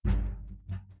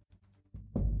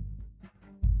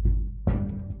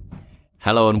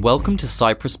Hello and welcome to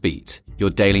Cyprus Beat, your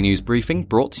daily news briefing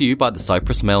brought to you by the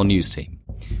Cyprus Mail news team.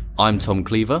 I'm Tom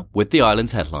Cleaver with the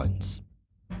island's headlines.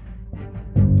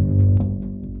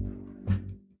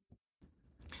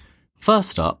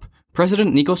 First up,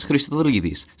 President Nikos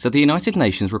Christodoulides said the United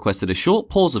Nations requested a short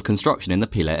pause of construction in the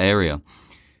Pyla area.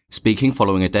 Speaking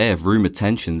following a day of rumoured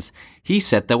tensions, he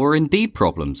said there were indeed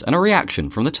problems and a reaction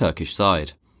from the Turkish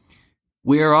side.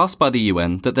 We are asked by the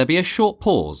UN that there be a short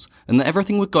pause and that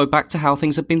everything would go back to how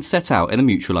things had been set out in the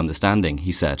mutual understanding,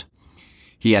 he said.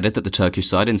 He added that the Turkish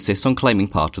side insists on claiming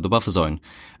part of the buffer zone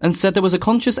and said there was a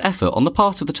conscious effort on the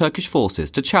part of the Turkish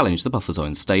forces to challenge the buffer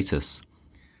zone's status.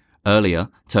 Earlier,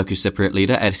 Turkish Cypriot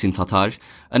leader Ersin Tatar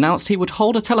announced he would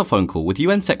hold a telephone call with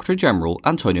UN Secretary-General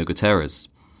Antonio Guterres.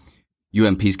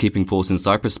 UN Peacekeeping Force in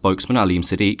Cyprus spokesman Alim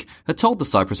Siddiq had told the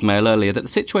Cyprus Mail earlier that the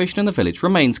situation in the village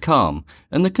remains calm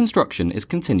and the construction is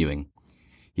continuing.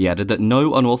 He added that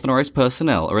no unauthorised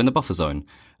personnel are in the buffer zone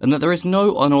and that there is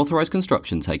no unauthorised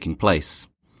construction taking place.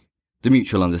 The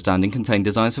mutual understanding contained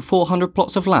designs for 400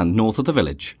 plots of land north of the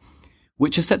village,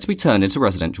 which are set to be turned into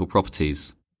residential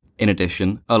properties. In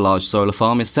addition, a large solar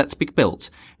farm is set to be built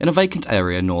in a vacant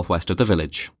area northwest of the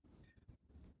village.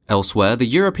 Elsewhere, the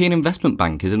European Investment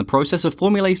Bank is in the process of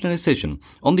formulating a decision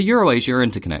on the EuroAsia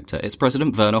Interconnector, its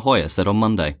president Werner Hoyer said on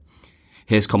Monday.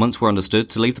 His comments were understood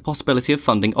to leave the possibility of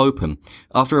funding open,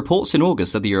 after reports in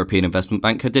August said the European Investment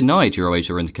Bank had denied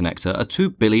EuroAsia Interconnector a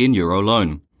 €2 billion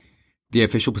loan. The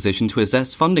official position to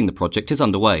assess funding the project is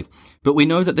underway, but we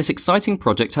know that this exciting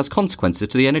project has consequences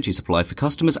to the energy supply for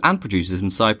customers and producers in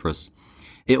Cyprus.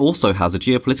 It also has a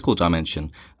geopolitical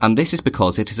dimension, and this is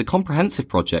because it is a comprehensive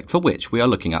project for which we are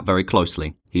looking at very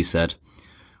closely, he said.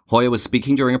 Hoyer was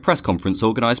speaking during a press conference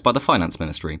organised by the Finance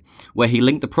Ministry, where he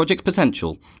linked the project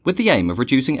potential with the aim of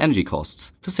reducing energy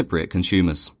costs for Cypriot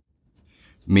consumers.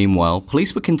 Meanwhile,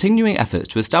 police were continuing efforts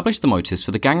to establish the motives for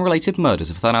the gang-related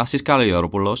murders of Thanasis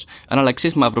Kalogeropoulos and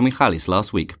Alexis Mavromichalis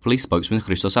last week, police spokesman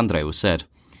Christos Andreou said.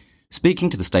 Speaking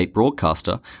to the state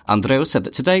broadcaster, Andreou said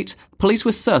that to date, the police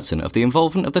were certain of the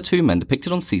involvement of the two men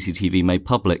depicted on CCTV made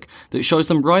public that shows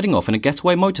them riding off in a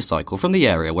getaway motorcycle from the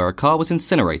area where a car was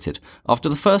incinerated after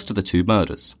the first of the two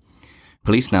murders.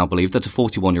 Police now believe that a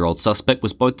 41-year-old suspect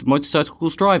was both the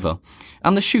motorcycle's driver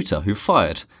and the shooter who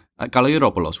fired at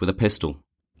Kalogeropoulos with a pistol.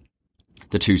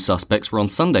 The two suspects were on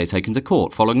Sunday taken to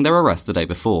court following their arrest the day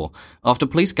before, after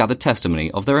police gathered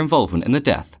testimony of their involvement in the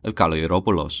death of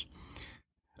Kalogeropoulos.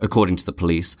 According to the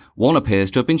police, one appears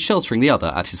to have been sheltering the other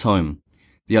at his home.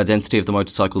 The identity of the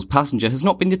motorcycle's passenger has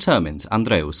not been determined,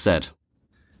 Andreou said.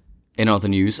 In other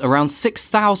news, around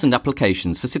 6,000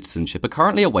 applications for citizenship are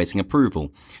currently awaiting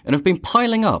approval and have been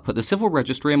piling up at the Civil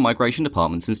Registry and Migration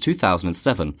Department since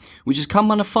 2007, which has come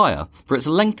under fire for its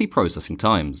lengthy processing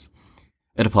times.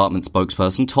 A department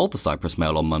spokesperson told the Cyprus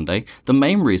Mail on Monday the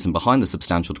main reason behind the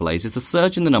substantial delays is the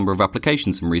surge in the number of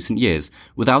applications in recent years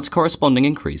without a corresponding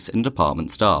increase in department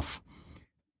staff.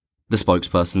 The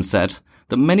spokesperson said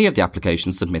that many of the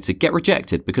applications submitted get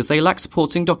rejected because they lack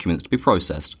supporting documents to be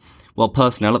processed, while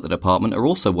personnel at the department are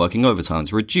also working overtime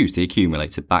to reduce the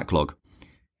accumulated backlog.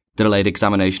 The delayed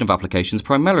examination of applications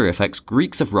primarily affects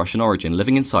Greeks of Russian origin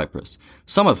living in Cyprus,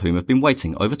 some of whom have been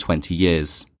waiting over 20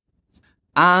 years.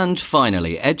 And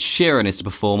finally, Ed Sheeran is to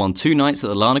perform on 2 nights at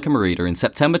the Larnaca Merida in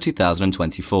September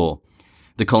 2024.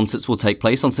 The concerts will take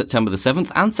place on September the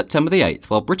 7th and September the 8th,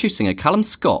 while British singer Callum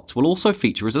Scott will also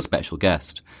feature as a special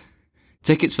guest.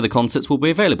 Tickets for the concerts will be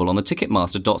available on the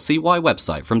Ticketmaster.cy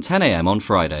website from 10 a.m. on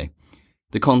Friday.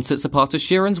 The concerts are part of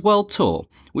Sheeran's world tour,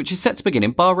 which is set to begin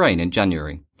in Bahrain in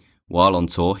January. While on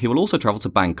tour, he will also travel to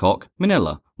Bangkok,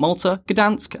 Manila, Malta,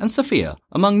 Gdansk and Sofia,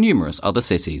 among numerous other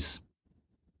cities.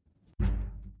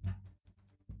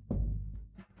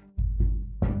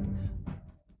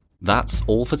 That's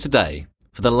all for today.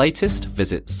 For the latest,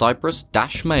 visit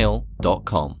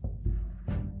cyprus-mail.com.